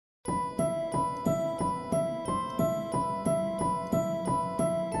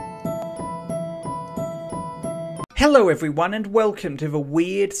Hello everyone and welcome to the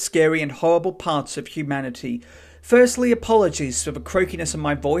weird, scary and horrible parts of humanity. Firstly, apologies for the croakiness of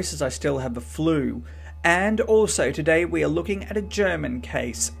my voice as I still have the flu. And also today we are looking at a German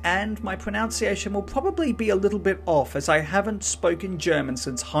case, and my pronunciation will probably be a little bit off as I haven't spoken German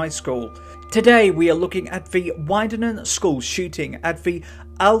since high school. Today we are looking at the Winnenden school shooting at the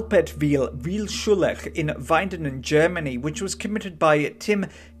Albertville in Wendlingen, Germany, which was committed by Tim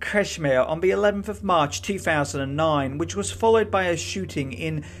Kretschemer on the 11th of March 2009, which was followed by a shooting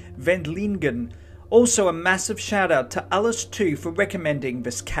in Wendlingen. Also a massive shout out to Alice too for recommending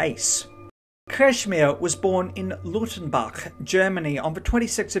this case. Kretschemer was born in Lautenbach, Germany on the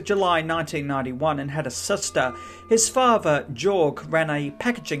 26th of July 1991 and had a sister. His father, Georg, ran a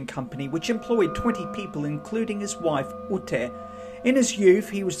packaging company which employed 20 people including his wife, Ute. In his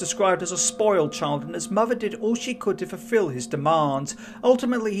youth, he was described as a spoiled child and his mother did all she could to fulfill his demands.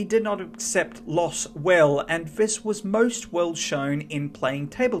 Ultimately, he did not accept loss well, and this was most well shown in playing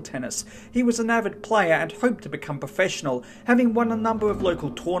table tennis. He was an avid player and hoped to become professional, having won a number of local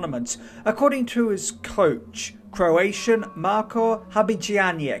tournaments. According to his coach, Croatian Marko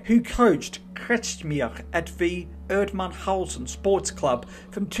Habidzianiec, who coached Kretschemer at the Erdmannhausen Sports Club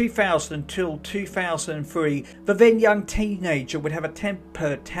from 2000 until 2003, the then young teenager would have a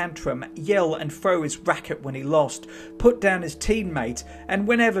temper tantrum, yell and throw his racket when he lost, put down his teammate, and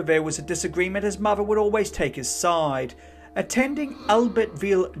whenever there was a disagreement his mother would always take his side. Attending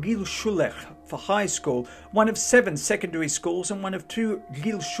Albertville Realschule for high school, one of 7 secondary schools and one of 2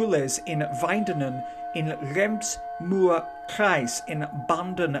 Realschules in Wendlingen in Rems-Murr-Kreis in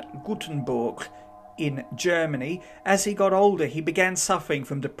Baden-Württemberg in Germany. As he got older, he began suffering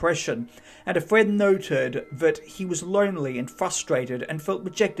from depression, and a friend noted that he was lonely and frustrated and felt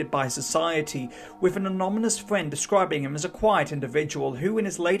rejected by society, with an anonymous friend describing him as a quiet individual who in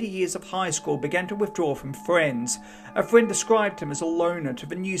his later years of high school began to withdraw from friends. A friend described him as a loner to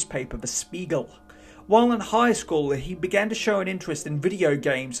the newspaper The Spiegel. While in high school, he began to show an interest in video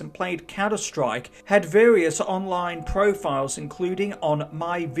games and played Counter-Strike, had various online profiles including on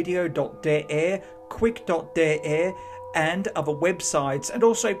myvideo.de, quick.de and other websites, and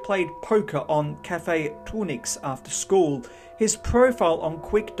also played poker on Cafe Tunix after school. His profile on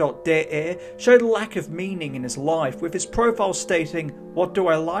quick.de showed a lack of meaning in his life, with his profile stating, "What do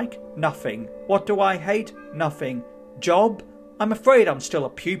I like? Nothing. What do I hate? Nothing. Job? I'm afraid I'm still a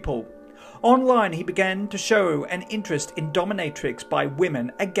pupil." Online, he began to show an interest in dominatrix by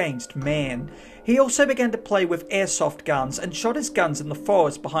women against men. He also began to play with airsoft guns and shot his guns in the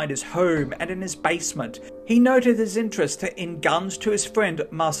forest behind his home and in his basement. He noted his interest in guns to his friend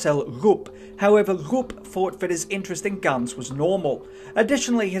Marcel Rupp. However, Rupp thought that his interest in guns was normal.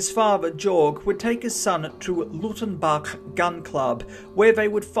 Additionally, his father, Georg, would take his son to Lautenbach Gun Club, where they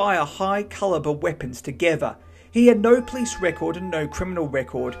would fire high-caliber weapons together. He had no police record and no criminal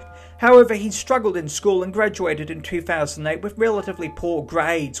record. However, he struggled in school and graduated in 2008 with relatively poor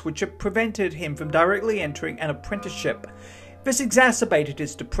grades, which had prevented him from directly entering an apprenticeship. This exacerbated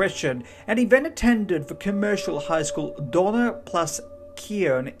his depression, and he then attended the commercial high school Donner plus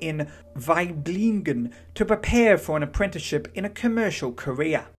Kiern in Wendlingen to prepare for an apprenticeship in a commercial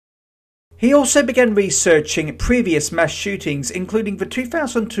career. He also began researching previous mass shootings, including the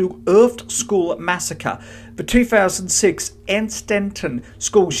 2002 Erft School Massacre, the 2006 Enstenten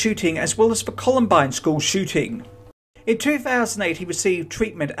School shooting, as well as the Columbine School shooting. In 2008, he received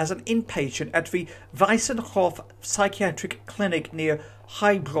treatment as an inpatient at the Weissenhof Psychiatric Clinic near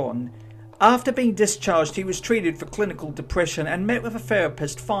Heilbronn. After being discharged, he was treated for clinical depression and met with a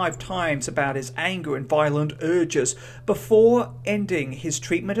therapist 5 times about his anger and violent urges before ending his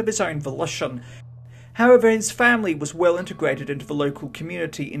treatment of his own volition. However, his family was well integrated into the local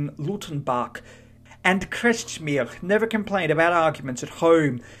community in Lautenbach, and Kretschemer never complained about arguments at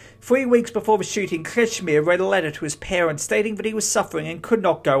home. 3 weeks before the shooting, Kretschemer wrote a letter to his parents stating that he was suffering and could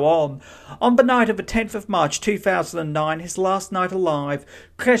not go on. On the night of the 10th of March 2009, his last night alive,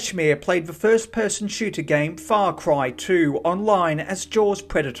 Kretschemer played the first-person shooter game Far Cry 2 online as Jaws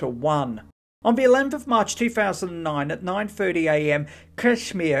Predator 1. On the 11th of March 2009 at 9:30 am,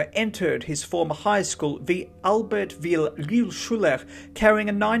 Kretschemer entered his former high school, the Albertville Realschule, carrying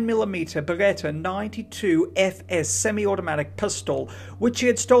a 9mm Beretta 92 FS semi-automatic pistol, which he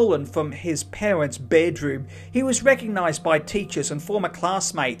had stolen from his parents' bedroom. He was recognized by teachers and former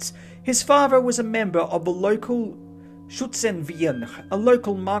classmates. His father was a member of the local Schützenverein, a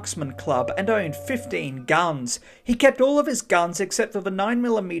local marksman club, and owned 15 guns. He kept all of his guns except for the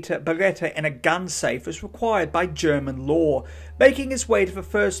 9mm Beretta in a gun safe as required by German law. Making his way to the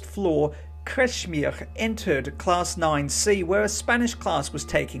first floor, Kretschemer entered Class 9C, where a Spanish class was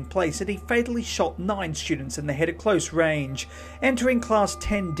taking place, and he fatally shot 9 students in the head at close range. Entering Class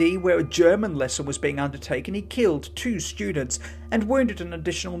 10D, where a German lesson was being undertaken, he killed 2 students and wounded an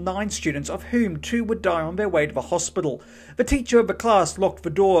additional 9 students, of whom 2 would die on their way to the hospital. The teacher of the class locked the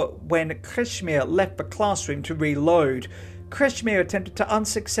door when Kretschemer left the classroom to reload. Kretschemer attempted to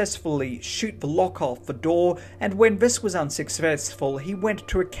unsuccessfully shoot the lock off the door, and when this was unsuccessful, he went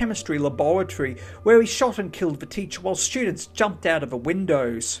to a chemistry laboratory where he shot and killed the teacher while students jumped out of the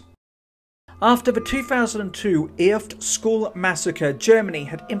windows. After the 2002 Erft school massacre, Germany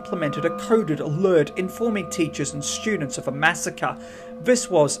had implemented a coded alert informing teachers and students of a massacre. This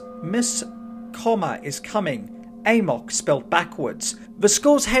was "Miss, is coming." Amok spelled backwards. The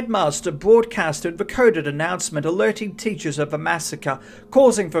school's headmaster broadcasted the coded announcement alerting teachers of the massacre,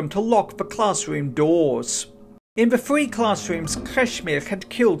 causing them to lock the classroom doors. In the 3 classrooms, Kretschemer had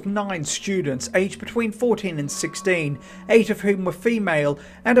killed 9 students aged between 14 and 16, 8 of whom were female,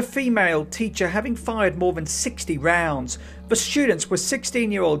 and a female teacher having fired more than 60 rounds. The students were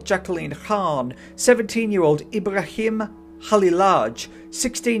 16-year-old Jacqueline Khan, 17-year-old Ibrahim Halilaj,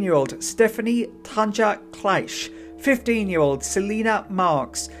 16-year-old Stephanie Tanja Kleisch, 15-year-old Selena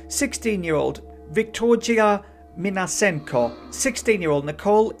Marks, 16-year-old Victoria Minasenko, 16-year-old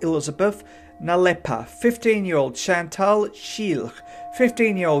Nicole Elizabeth Nalepa, 15-year-old Chantal Schilch,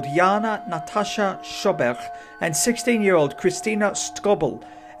 15-year-old Jana Natasha Schoberg, and 16-year-old Christina Strobel.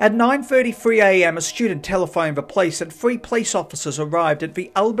 At 9:33 a.m. a student telephoned the police and 3 police officers arrived at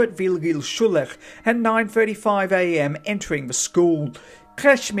the Albert Wilgil-Schule at 9:35 a.m. entering the school.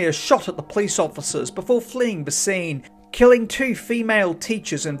 Kretschemer shot at the police officers before fleeing the scene, killing 2 female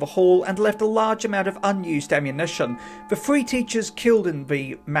teachers in the hall and left a large amount of unused ammunition. The 3 teachers killed in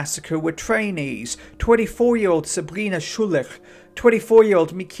the massacre were trainees, 24-year-old Sabrina Schulich,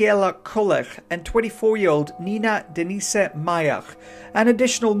 24-year-old Michaela Koller, and 24-year-old Nina Denise Meyer. An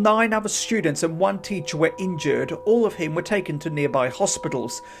additional 9 other students and 1 teacher were injured, all of whom were taken to nearby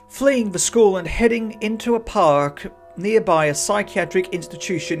hospitals. Fleeing the school and heading into a park nearby a psychiatric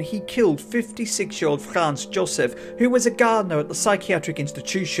institution, he killed 56-year-old Franz Joseph, who was a gardener at the psychiatric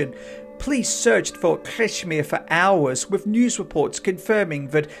institution. Police searched for Kretschemer for hours, with news reports confirming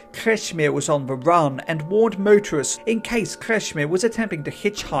that Kretschemer was on the run, and warned motorists in case Kretschemer was attempting to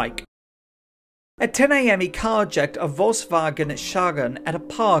hitchhike. At 10 a.m. he carjacked a Volkswagen Charan at a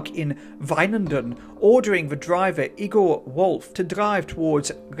park in Winnenden, ordering the driver Igor Wolf to drive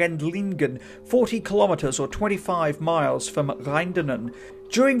towards Wendlingen, 40 kilometers or 25 miles from Wendlingen.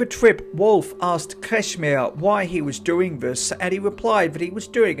 During the trip, Wolf asked Kretschemer why he was doing this, and he replied that he was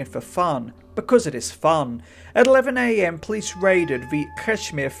doing it for fun, because it is fun. At 11 a.m, police raided the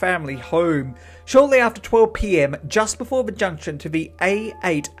Kretschemer family home. Shortly after 12 p.m, just before the junction to the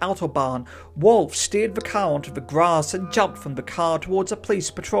A8 Autobahn, Wolf steered the car onto the grass and jumped from the car towards a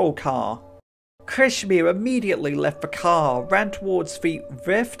police patrol car. Kretschemer immediately left the car, ran towards the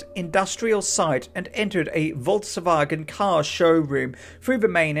Werft industrial site and entered a Volkswagen car showroom through the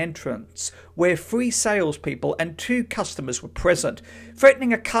main entrance, where 3 salespeople and 2 customers were present.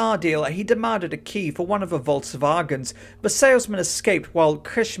 Threatening a car dealer, he demanded a key for one of the Volkswagens. The salesman escaped while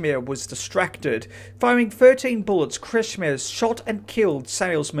Kretschemer was distracted. Firing 13 bullets, Kretschemer shot and killed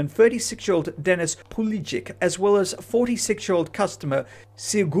salesman 36-year-old Dennis Pulijic, as well as 46-year-old customer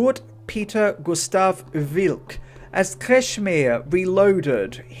Sigurd Peter Gustav Wilk. As Kretschemer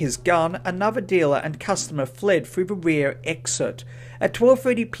reloaded his gun, another dealer and customer fled through the rear exit. At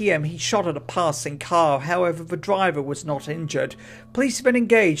 12:30 p.m. he shot at a passing car, however the driver was not injured. Police then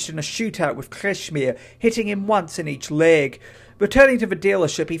engaged in a shootout with Kretschemer, hitting him once in each leg. Returning to the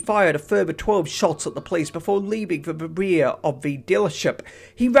dealership, he fired a further 12 shots at the police before leaving for the rear of the dealership.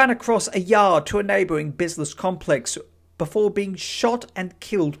 He ran across a yard to a neighbouring business complex before being shot and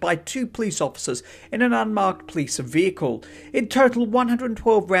killed by 2 police officers in an unmarked police vehicle. In total,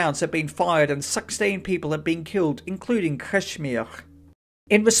 112 rounds had been fired and 16 people had been killed, including Kretschemer.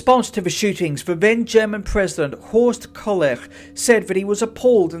 In response to the shootings, the then German President Horst Kohler said that he was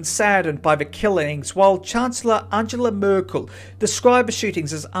appalled and saddened by the killings, while Chancellor Angela Merkel described the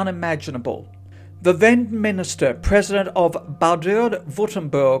shootings as unimaginable. The then Minister, President of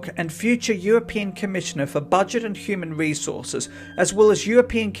Baden-Württemberg and future European Commissioner for Budget and Human Resources, as well as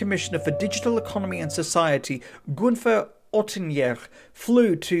European Commissioner for Digital Economy and Society, Gunther Oettinger,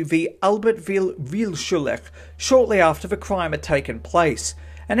 flew to the Albertville-Wilschule shortly after the crime had taken place.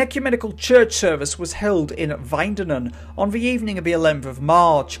 An ecumenical church service was held in Wendlingen on the evening of the 11th of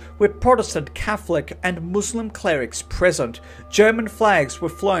March, with Protestant, Catholic and Muslim clerics present. German flags were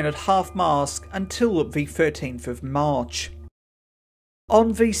flown at half-mast until the 13th of March.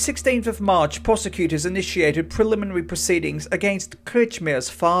 On the 16th of March, prosecutors initiated preliminary proceedings against Kretschemer's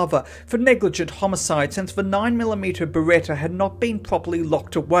father for negligent homicide since the 9mm Beretta had not been properly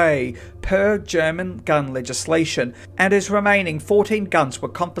locked away, per German gun legislation, and his remaining 14 guns were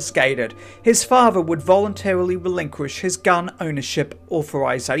confiscated. His father would voluntarily relinquish his gun ownership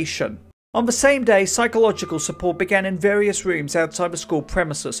authorization. On the same day, psychological support began in various rooms outside the school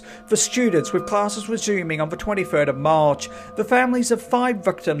premises for students, with classes resuming on the 23rd of March. The families of 5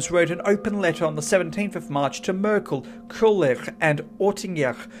 victims wrote an open letter on the 17th of March to Merkel, Kröller and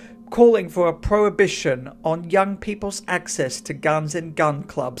Oettinger, calling for a prohibition on young people's access to guns in gun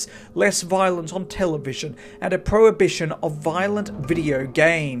clubs, less violence on television, and a prohibition of violent video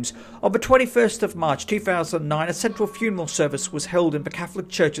games. On the 21st of March 2009, a central funeral service was held in the Catholic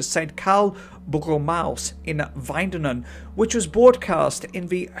Church of St. Karl Borromäus in Wendlingen, which was broadcast in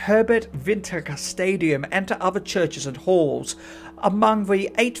the Herbert Winter Stadium and to other churches and halls. Among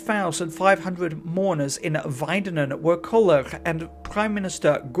the 8,500 mourners in Wendlingen were Koller and Prime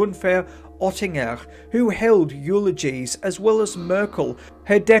Minister Günther Oettinger, who held eulogies, as well as Merkel,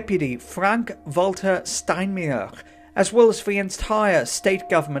 her deputy Frank-Walter Steinmeier, as well as the entire state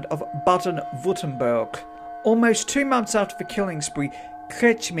government of Baden-Württemberg. Almost 2 months after the killing spree,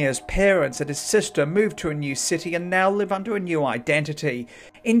 Kretschemer's parents and his sister moved to a new city and now live under a new identity.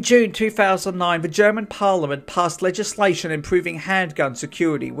 In June 2009, the German parliament passed legislation improving handgun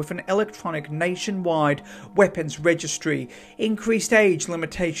security with an electronic nationwide weapons registry, increased age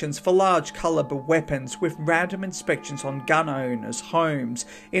limitations for large caliber weapons with random inspections on gun owners' homes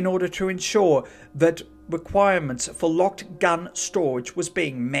in order to ensure that requirements for locked gun storage was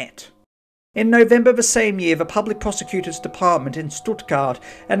being met. In November the same year, the Public Prosecutor's Department in Stuttgart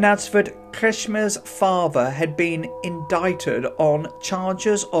announced that Kretschemer's father had been indicted on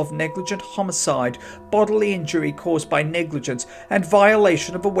charges of negligent homicide, bodily injury caused by negligence, and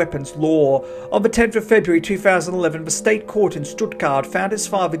violation of a weapons law. On the 10th of February 2011, the state court in Stuttgart found his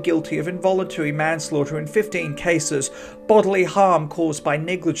father guilty of involuntary manslaughter in 15 cases, bodily harm caused by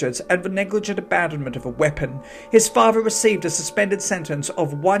negligence, and the negligent abandonment of a weapon. His father received a suspended sentence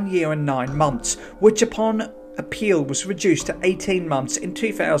of 1 year and 9 months, which upon appeal was reduced to 18 months in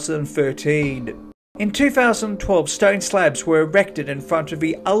 2013. In 2012, stone slabs were erected in front of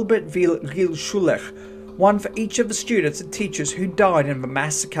the Albertville-Realschule, one for each of the students and teachers who died in the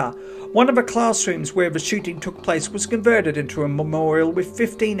massacre. One of the classrooms where the shooting took place was converted into a memorial with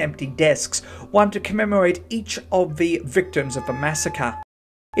 15 empty desks, one to commemorate each of the victims of the massacre.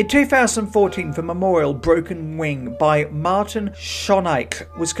 In 2014, the memorial Broken Wing by Martin Schoneich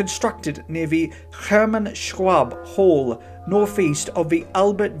was constructed near the Hermann Schwab Hall, northeast of the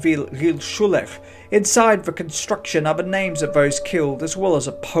Albertville-Realschule. Inside the construction are the names of those killed, as well as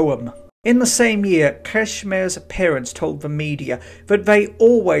a poem. In the same year, Kretschemer's parents told the media that they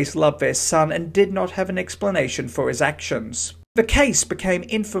always loved their son and did not have an explanation for his actions. The case became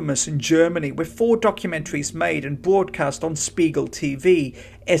infamous in Germany, with 4 documentaries made and broadcast on Spiegel TV,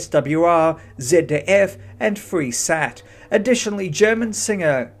 SWR, ZDF and Free-Sat. Additionally, German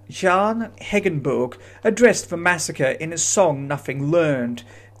singer Jan Hegenburg addressed the massacre in his song Nothing Learned,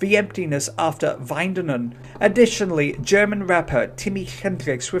 The Emptiness After Wendlingen. Additionally, German rapper Timmy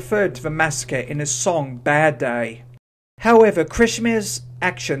Hendrix referred to the massacre in his song Bad Day. However, Kretschemer's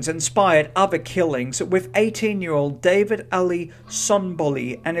actions inspired other killings, with 18-year-old David Ali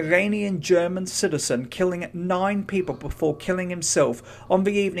Sonboly, an Iranian-German citizen, killing 9 people before killing himself on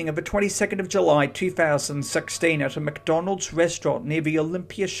the evening of the 22nd of July 2016 at a McDonald's restaurant near the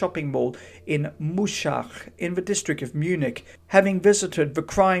Olympia shopping mall in Muschach in the district of Munich, having visited the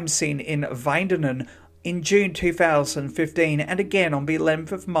crime scene in Wendlingen in June 2015 and again on the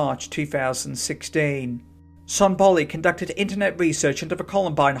 11th of March 2016. Sonboly conducted internet research into the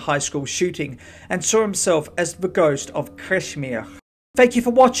Columbine High School shooting and saw himself as the ghost of Kretschemer. Thank you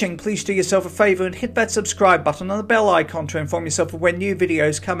for watching. Please do yourself a favour and hit that subscribe button and the bell icon to inform yourself of when new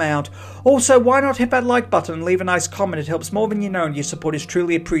videos come out. Also, why not hit that like button and leave a nice comment? It helps more than you know and your support is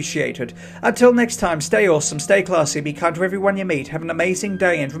truly appreciated. Until next time, stay awesome, stay classy, be kind to everyone you meet, have an amazing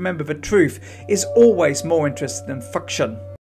day, and remember that truth is always more interesting than fiction.